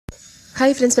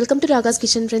Hi friends, welcome to Raga's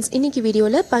Kitchen friends. இன்னைக்கு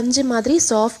வீடியோல பஞ்சு மாதிரி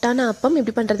சாஃப்ட்டான அப்பம்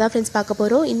எப்படி பண்றதா friends பார்க்க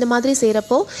போறோம். இந்த மாதிரி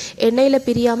செய்றப்போ எண்ணெயில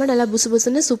பிரியாம நல்லா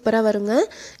புசுபுசுன்னு சூப்பரா வருங்க.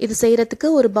 இது செய்யிறதுக்கு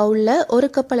ஒரு பவுல்ல 1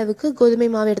 கப் அளவுக்கு கோதுமை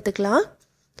மாவு எடுத்துக்கலாம்.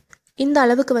 இந்த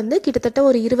அளவுக்கு வந்து கிட்டத்தட்ட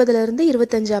ஒரு 20 ல இருந்து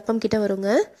 25 அப்பம் கிட்ட வருங்க.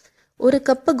 1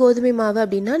 கப் கோதுமை மாவு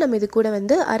அப்படினா நம்ம இது கூட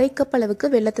வந்து 1/2 கப் அளவுக்கு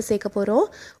வெல்லத்தை சேர்க்க போறோம்.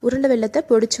 உருண்டை வெல்லத்தை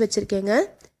பொடிச்சு வச்சிருக்கேங்க.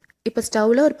 இப்போ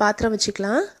ஸ்டவ்ல ஒரு பாத்திரம்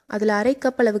வச்சுக்கலாம். அதுல 1/2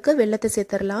 கப் அளவுக்கு வெல்லத்தை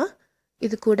சேர்த்தறலாம்.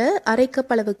 இது கூட 1/2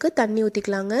 கப் அளவுக்கு தண்ணி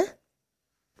ஊத்திக்கலாங்க.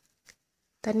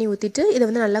 தண்ணி ஊத்திட்டு இத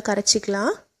வந்து நல்லா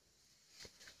கரைச்சிக்கலாம்.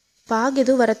 பாகு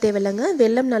எதுவும் வர தேவையில்லைங்க.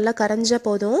 வெல்லம் நல்லா கரைஞ்சா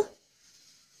போதும்.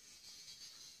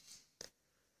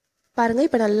 பாருங்க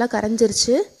இப்போ நல்லா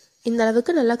கரைஞ்சிருச்சு. இந்த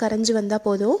அளவுக்கு நல்லா கரைஞ்சு வந்தா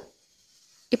போதும்.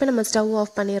 இப்போ நம்ம ஸ்டவ்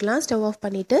ஆஃப் பண்ணிரலாம். ஸ்டவ் ஆஃப்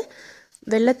பண்ணிட்டு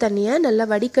வெல்ல தண்ணியை நல்லா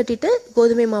வடிகட்டிட்டு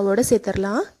கோதுமை மாவோட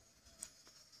சேர்த்தறலாம்.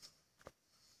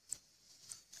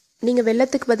 நீங்க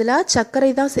வெல்லத்துக்கு பதிலா சர்க்கரை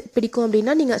தான் பிடிக்கும்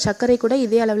அப்படினா நீங்க சர்க்கரை கூட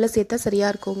இதே அளவுல சேர்த்தா சரியா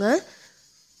இருக்குங்க.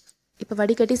 இப்போ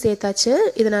வடிகட்டி சேர்த்தாச்சு.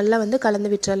 இத நல்லா வந்து கலந்து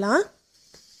விட்டுறலாம்.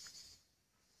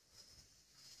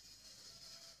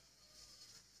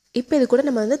 இப்போ இது கூட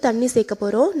நம்ம வந்து தண்ணி சேர்க்க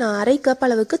போறோம். நான் 1/2 கப்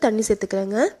அளவுக்கு தண்ணி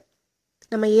சேர்த்துக்கிறேங்க.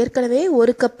 நம்ம ஏற்கனவே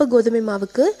 1 கப் கோதுமை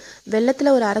மாவுக்கு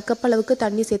வெல்லத்துல ஒரு 1/2 கப் அளவுக்கு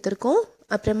தண்ணி சேர்த்திருக்கோம்.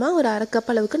 அப்புறமா ஒரு 1/2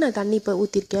 கப் அளவுக்கு நான் தண்ணி இப்போ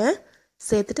ஊத்திருக்கேன்.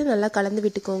 சேர்த்துட்டு நல்லா கலந்து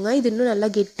விட்டுக்கோங்க. இது இன்னும் நல்லா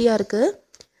கெட்டியா இருக்கு.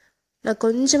 நான்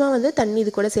கொஞ்சமா வந்து தண்ணி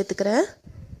இது கூட சேர்த்துக்கிறேன்.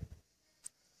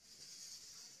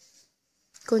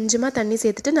 கொஞ்சமா தண்ணி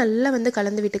சேர்த்துட்டு நல்லா வந்து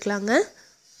கலந்து விட்டுக்கலாங்க.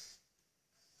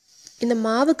 இந்த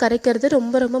மாவு கரைக்கிறது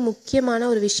ரொம்ப ரொம்ப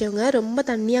முக்கியமான ஒரு விஷயங்க. ரொம்ப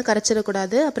தண்ணியா கரைச்சிட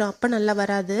கூடாது. அப்புறம் அப்ப நல்லா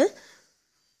வராது.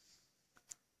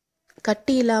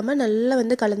 கட்டி இல்லாம நல்லா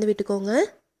வந்து கலந்து விட்டுக்கோங்க.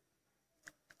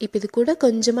 இப்போ இது கூட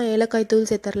கொஞ்சமா ஏலக்காய்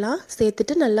தூள் சேர்த்தறலாம்.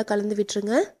 சேர்த்துட்டு நல்லா கலந்து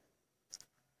விட்டுருங்க.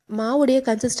 மாவுடைய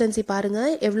கன்சிஸ்டன்சி பாருங்க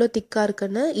எவ்வளோ திக்கா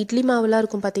இருக்குன்னு. இட்லி மாவுலாம்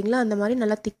இருக்கும் பாத்தீங்களா, அந்த மாதிரி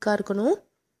நல்லா திக்கா இருக்கணும்.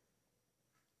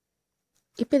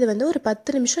 இப்போ இது வந்து ஒரு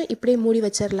 10 நிமிஷம் இப்படியே மூடி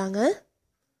வச்சிரலாங்க.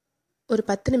 ஒரு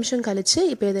 10 நிமிஷம் கழிச்சு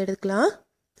இப்போ இதை எடுக்கலாம்.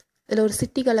 இதில் ஒரு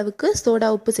சிட்டிகை அளவுக்கு சோடா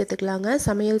உப்பு சேர்த்துக்கலாங்க.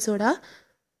 சமையல் சோடா.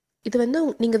 இது வந்து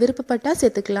நீங்க விருப்பப்பட்டா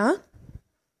சேர்த்துக்கலாம்.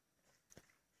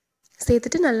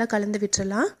 சேர்த்துட்டு நல்லா கலந்து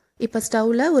விட்டுறலாம். இப்போ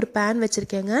ஸ்டவ்ல ஒரு பேன்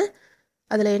வச்சிருக்கேங்க.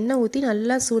 அதில் எண்ணெய் ஊற்றி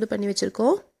நல்லா சூடு பண்ணி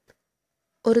வச்சிருக்கோம்.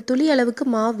 ஒரு துளி அளவுக்கு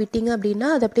மாவு விட்டீங்க அப்படின்னா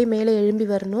அது அப்படியே மேலே எழும்பி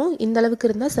வரணும். இந்த அளவுக்கு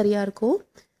இருந்தால் சரியா இருக்கும்.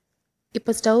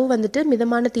 இப்போ ஸ்டவ் வந்துட்டு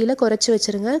மிதமான தீயில குறைச்சி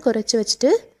வச்சிருங்க. குறைச்சி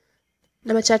வச்சுட்டு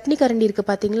நம்ம சட்னி கரண்டி இருக்கு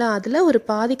பார்த்தீங்களா, அதில் ஒரு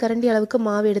பாதி கரண்டி அளவுக்கு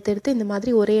மாவு எடுத்து இந்த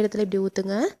மாதிரி ஒரே இடத்துல இப்படி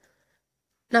ஊற்றுங்க.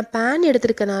 நான் பேன்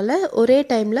எடுத்திருக்கனால ஒரே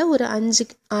டைமில் ஒரு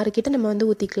 5-6 கிட்ட நம்ம வந்து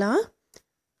ஊற்றிக்கலாம்.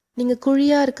 நீங்கள்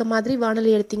குழியாக இருக்க மாதிரி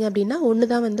வாணலி எடுத்தீங்க அப்படின்னா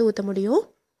ஒன்று தான் வந்து ஊற்ற முடியும்.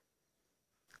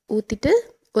 ஊற்றிட்டு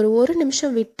ஒரு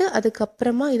நிமிஷம் விட்டு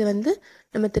அதுக்கப்புறமா இதை வந்து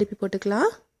நம்ம திருப்பி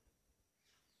போட்டுக்கலாம்.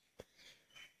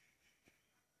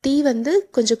 தீ வந்து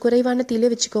கொஞ்சம் குறைவான தீயிலே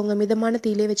வச்சுக்கோங்க. மிதமான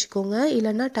தீயிலே வச்சுக்கோங்க.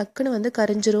 இல்லைன்னா டக்குன்னு வந்து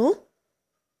கரிஞ்சிரும்.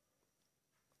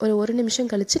 ஒரு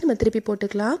நிமிஷம் கழிச்சு நம்ம திருப்பி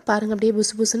போட்டுக்கலாம். பாருங்க அப்படியே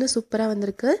புசு புசுன்னு சூப்பராக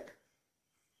வந்திருக்கு.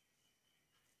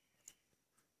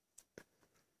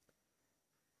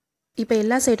 இப்போ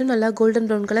எல்லா சைடும் நல்லா கோல்டன்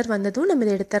ப்ரௌன் கலர் வந்ததும் நம்ம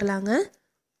இதை எடுத்துடலாங்க.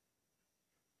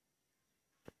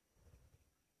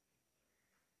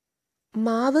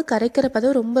 மாவு கரைக்கிற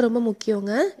பதம் ரொம்ப ரொம்ப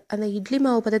முக்கியங்க. அந்த இட்லி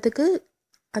மாவு பதத்துக்கு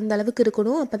அந்த அளவுக்கு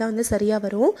இருக்கணும். அப்போ தான் வந்து சரியாக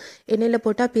வரும். எண்ணெயில்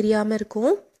போட்டால் பிரியாமல்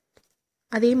இருக்கும்.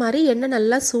 அதே மாதிரி எண்ணெய்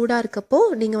நல்லா சூடாக இருக்கப்போ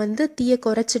நீங்கள் வந்து தீயை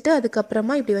குறைச்சிட்டு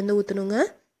அதுக்கப்புறமா இப்படி வந்து ஊற்றணுங்க.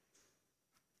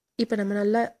 இப்போ நம்ம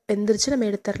நல்லா வெந்துருச்சு. நம்ம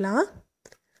எடுத்துடலாம்.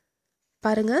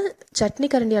 பாருங்கள், சட்னி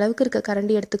கரண்டி அளவுக்கு இருக்க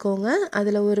கரண்டி எடுத்துக்கோங்க.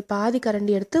 அதில் ஒரு பாதி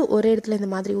கரண்டி எடுத்து ஒரே இடத்துல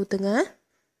இந்த மாதிரி ஊற்றுங்க.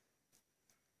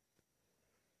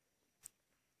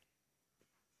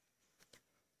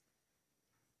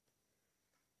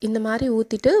 இந்த மாதிரி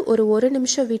ஊற்றிட்டு ஒரு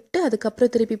நிமிஷம் விட்டு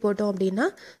அதுக்கப்புறம் திருப்பி போட்டோம் அப்படின்னா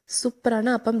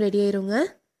சூப்பரான அப்பம் ரெடி ஆயிருங்க.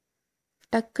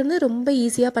 டக்குன்னு ரொம்ப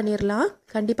ஈஸியாக பண்ணிடலாம்.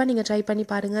 கண்டிப்பாக நீங்கள் ட்ரை பண்ணி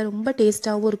பாருங்கள். ரொம்ப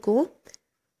டேஸ்ட்டாகவும் இருக்கும்.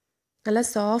 நல்லா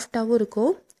சாஃப்டாகவும்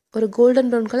இருக்கும். ஒரு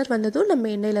கோல்டன் ப்ரௌன் கலர் வந்ததும் நம்ம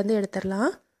எண்ணெயிலேருந்து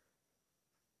எடுத்துடலாம்.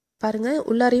 பாருங்கள்,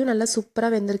 உள்ளாரையும் நல்லா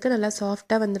சூப்பராக வெந்திருக்கு. நல்லா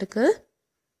சாஃப்டாக வந்திருக்கு.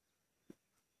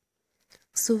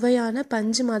 சுவையான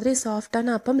பஞ்சு மாதிரி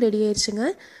சாஃப்டான அப்பம் ரெடி ஆயிடுச்சுங்க.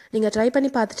 நீங்கள் ட்ரை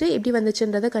பண்ணி பார்த்துட்டு எப்படி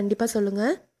வந்துச்சுன்றதை கண்டிப்பாக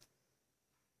சொல்லுங்கள்.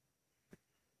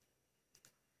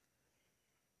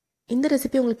 இந்த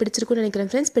ரெசிபி உங்களுக்கு பிடிச்சிருக்கும்னு நினைக்கிறேன்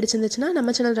ஃப்ரெண்ட்ஸ். பிடிச்சிருந்துச்சுன்னா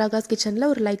நம்ம சேனல் ராகாஸ் கிச்சனில்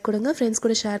ஒரு லைக் கொடுங்க. ஃப்ரெண்ட்ஸ்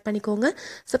கூட ஷேர் பண்ணிக்கோங்க.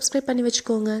 சப்ஸ்கிரைப் பண்ணி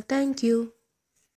வச்சுக்கோங்க. தேங்க்யூ.